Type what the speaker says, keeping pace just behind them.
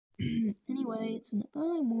Anyway, it's an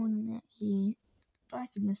early morning out here, back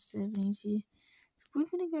in the 70s here. So we're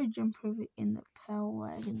gonna go jump over in the Power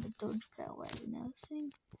Wagon, the Dodge Power Wagon. Now this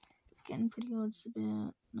thing, it's getting pretty old. It's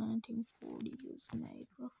about 1940. It was made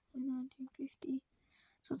roughly 1950.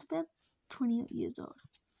 So it's about 28 years old.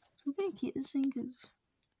 So we're gonna get this thing because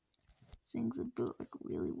things are built like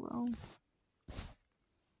really well.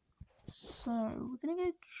 So we're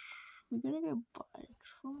gonna go buy a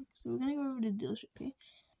truck. So we're gonna go over to the dealership here.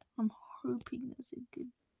 I'm hoping there's a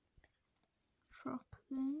good truck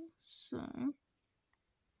there. So,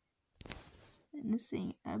 and this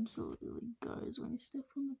thing absolutely goes when you step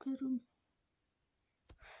on the pedal.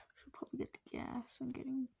 Should probably get the gas. I'm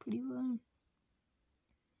getting pretty low.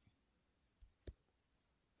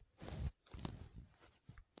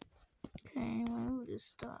 Okay, anyway, we'll just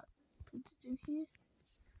start. Put it in here.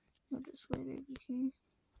 I'll just wait over here.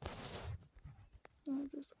 I'll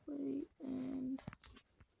just wait and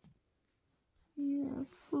yeah,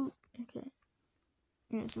 that's full. Okay.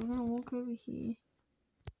 Yeah, so we're gonna walk over here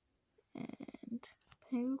and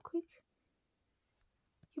pay real quick.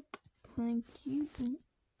 Yep, thank you.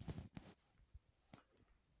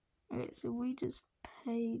 Okay, so we just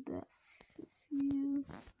paid that fuel.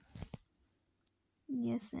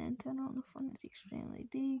 Yes, the antenna on the front is extremely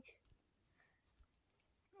big.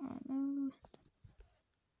 I know.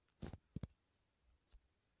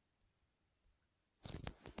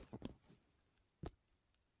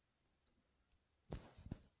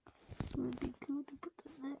 It would be cool to put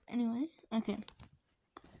that there. Anyway, okay.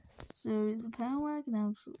 So the Power Wagon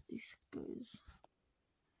absolutely goes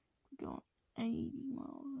going 80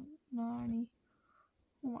 miles, 90.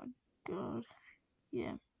 Oh my god.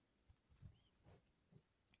 Yeah.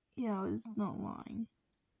 Yeah, I was not lying.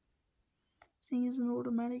 This thing is an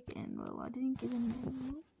automatic, and well, I didn't get a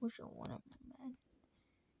manual, which I want a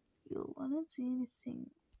manual. I don't see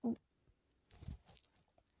anything. Oh,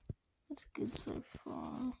 that's good so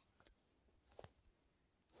far.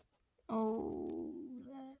 Oh,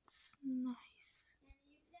 that's nice.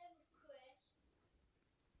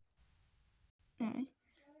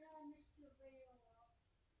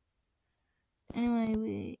 Anyway,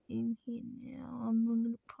 we're in here now. I'm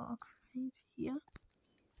gonna park right here.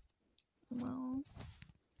 Well,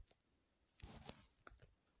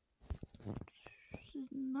 this is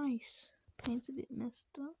nice. Paint's a bit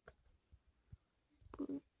messed up,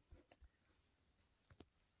 but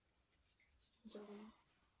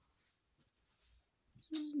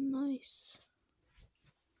this is nice.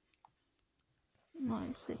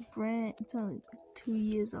 Nice. It's only like 2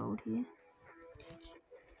 years old here.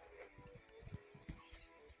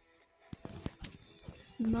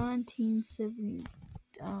 It's 1970.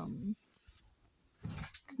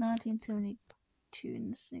 It's 1972,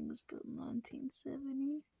 and this thing was built in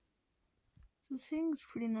 1970. So this thing's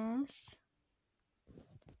pretty nice.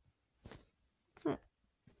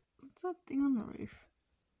 What's that thing on the roof?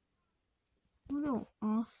 I'm gonna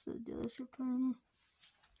ask the dealership owner,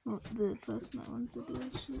 or the person that runs the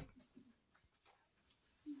dealership.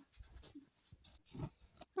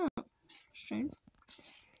 Oh, strange.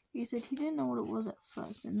 He said he didn't know what it was at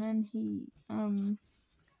first, and then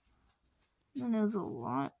then there was a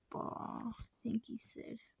light bar, I think he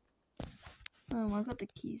said. I got the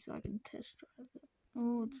key so I can test drive it.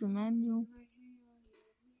 Oh, it's a manual.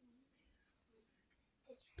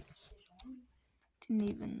 Didn't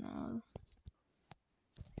even know.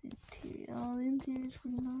 The interior. Oh, the interior is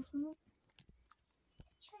pretty nice, isn't it?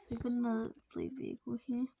 So I got another fleet vehicle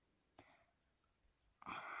here.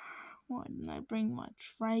 Why didn't I bring my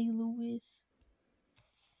trailer with?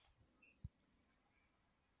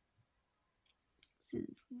 This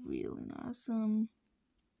is really nice. I'm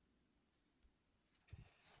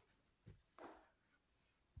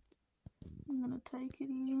gonna take it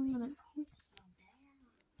here. I'm gonna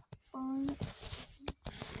buy it.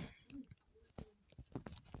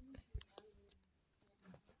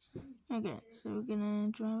 Okay, so we're gonna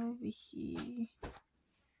drive over here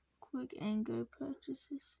quick and go purchase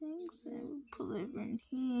this thing. So we'll pull over in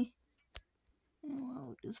here, and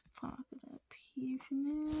we'll just park it up here for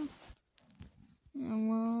now. And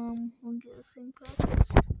we'll get this thing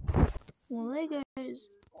purchased. Well, there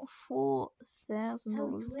goes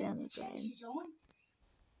 $4,000 down the drain.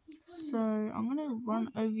 So I'm gonna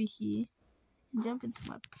run over here and jump into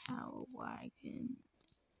my Power Wagon.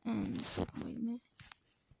 And wait a minute.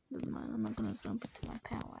 Never mind, I'm not gonna jump into my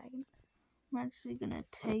Power Wagon. I'm actually gonna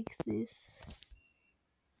take this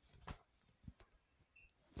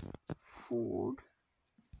Ford.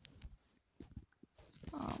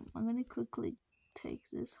 I'm gonna quickly take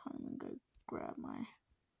this home and go grab my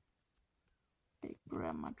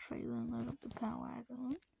trailer and load up the Power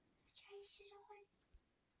Wagon.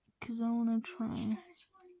 because I want to try.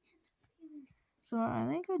 So I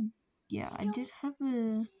think I did have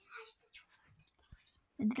an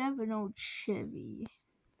old Chevy.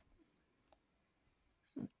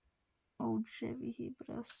 It's an old Chevy here, but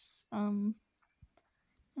I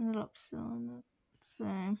ended up selling it. So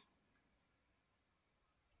I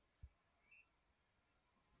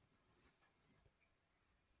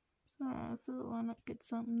thought, why not get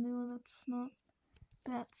something newer that's not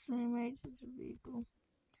about the same age as the vehicle?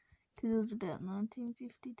 Because it was about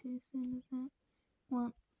 1952, same as that.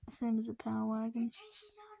 Well, same as a Power Wagon.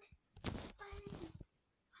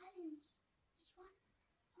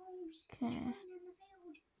 Okay.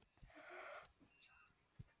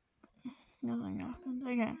 Nothing happened.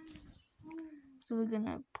 Okay. So we're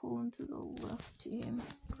gonna pull into the left here.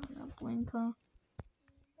 Put our blinker.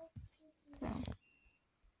 Okay.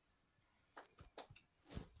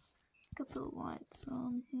 Got the lights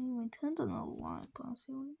on here. We turned on the light, but I'll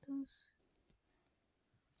see what it does.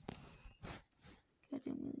 Okay, I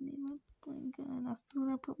didn't really need my blinker, and I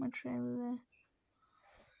thought I put my trailer there.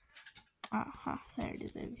 Aha, there it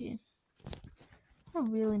is over here. I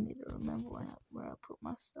really need to remember where I put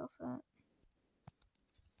my stuff at.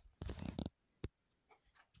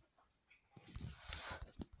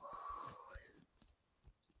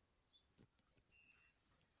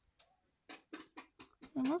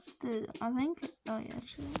 I think, oh yeah,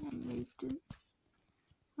 actually I moved it.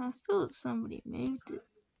 I thought somebody moved it.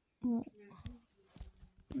 Well,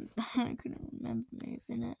 I couldn't remember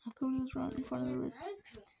moving it. I thought it was right in front of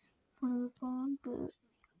the barn, but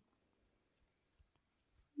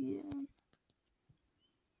yeah.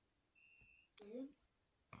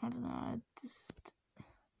 I don't know,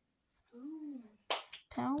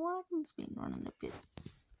 Power Wagon's been running a bit,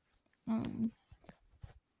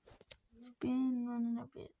 it's been running a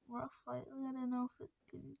bit rough lately. I don't know if it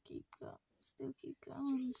didn't still keep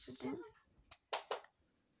going. It's a bit,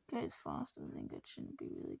 goes fast. I think it shouldn't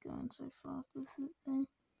be really going so fast with it though.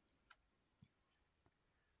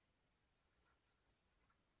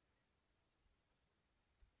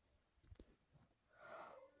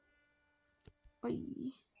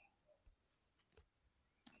 Oi.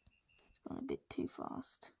 It's gone a bit too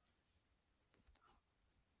fast.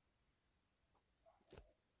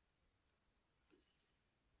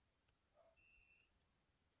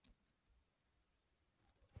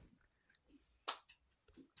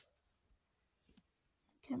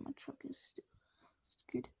 Okay, my truck is still it's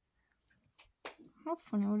good. How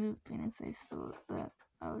funny would it have been if they thought that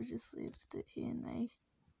I would just left it here and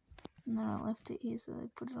then I left it here so they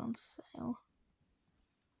put it on sale.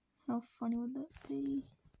 How funny would that be?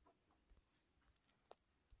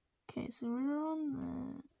 Okay, so we're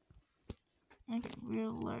on we're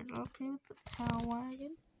loaded up here with the Power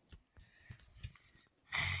Wagon.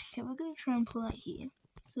 Okay, we're gonna try and pull out here.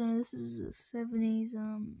 So this is a 70's,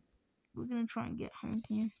 we're gonna try and get home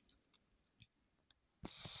here.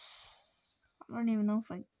 I don't even know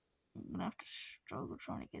if I'm gonna have to struggle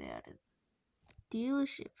trying to get out of the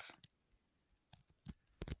dealership.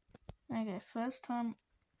 Okay, first time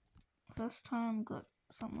got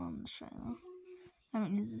something on the trailer. I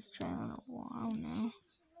haven't used this trailer in a while now.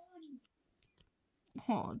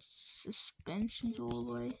 Oh, suspension's all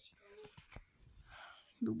the way.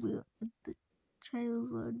 The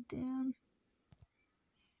trailer's loaded down.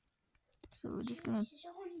 So we're just gonna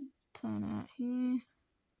turn out here.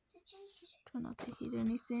 Try not to hit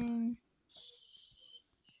anything.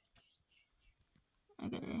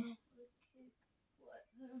 Okay.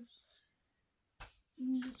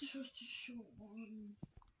 It's just a short one.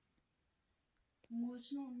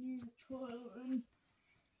 It's not new trailer.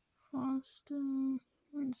 Faster.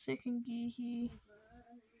 We're in second gear here.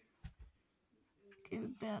 Give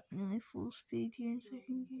about nearly full speed here in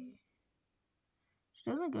second gear. She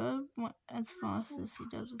doesn't go as fast as he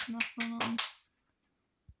does with nothing on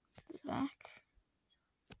the back.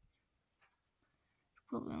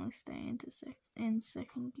 Probably only stay in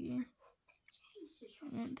second gear. I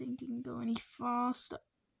don't think he can go any faster.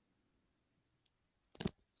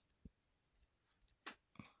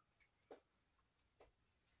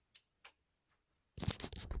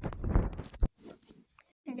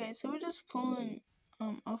 Okay, so we're just pulling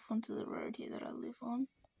off onto the road here that I live on.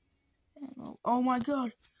 And oh my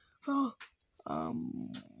god! Oh, I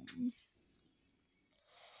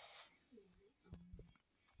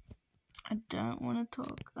don't want to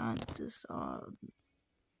talk. I just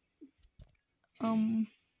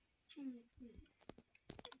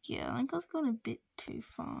yeah, I think I was going a bit too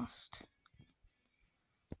fast.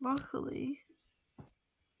 Luckily,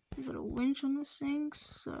 we got a winch on this thing,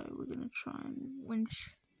 so we're gonna try and winch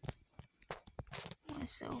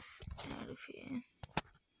myself out of here.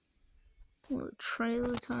 Well, the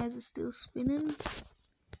trailer tires are still spinning.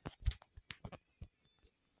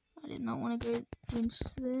 I did not want to go winch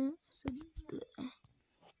there. I said there.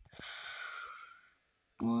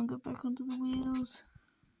 Come on, go back onto the wheels.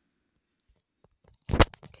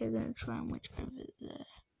 Okay, we're gonna try and winch over there.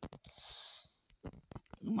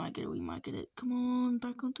 We might get it, we might get it. Come on,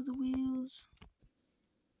 back onto the wheels.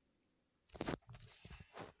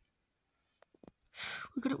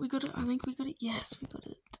 We got it, I think we got it. Yes, we got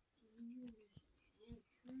it.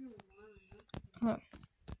 Okay.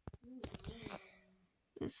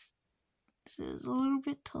 This is a little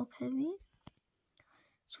bit top heavy.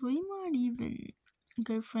 So we might even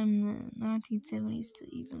go from the 1970s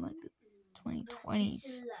to even like the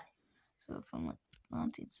 2020s. So from like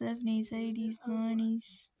 1970s, 80s,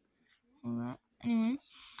 90s, all that. Anyway,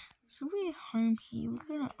 so we're home here. We're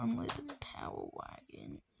gonna unload the power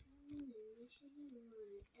wagon.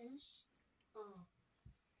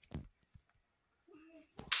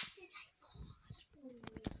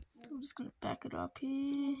 We're just gonna back it up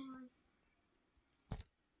here.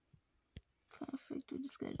 Perfect. We're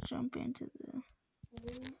just gonna jump into the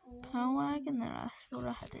power wagon that I thought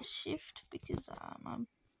I had to shift because I'm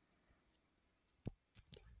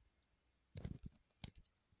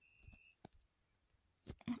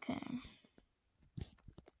okay.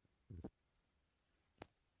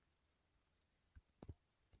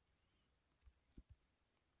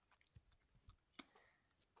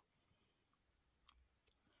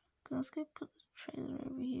 Let's go put the trailer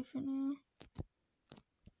over here for now.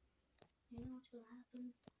 You know what will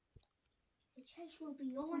happen? The chest will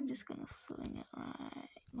be on. I'm just gonna swing it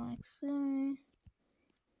right like so.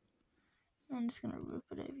 I'm just gonna rip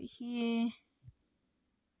it over here.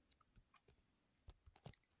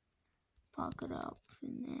 Park it up for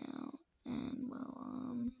now. And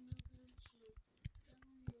well,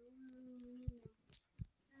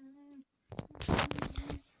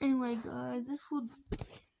 anyway guys, this will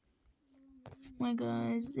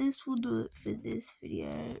do it for this video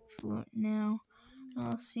for now. And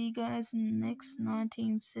I'll see you guys in the next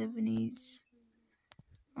 1970s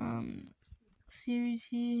series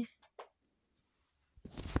here.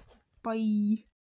 Bye.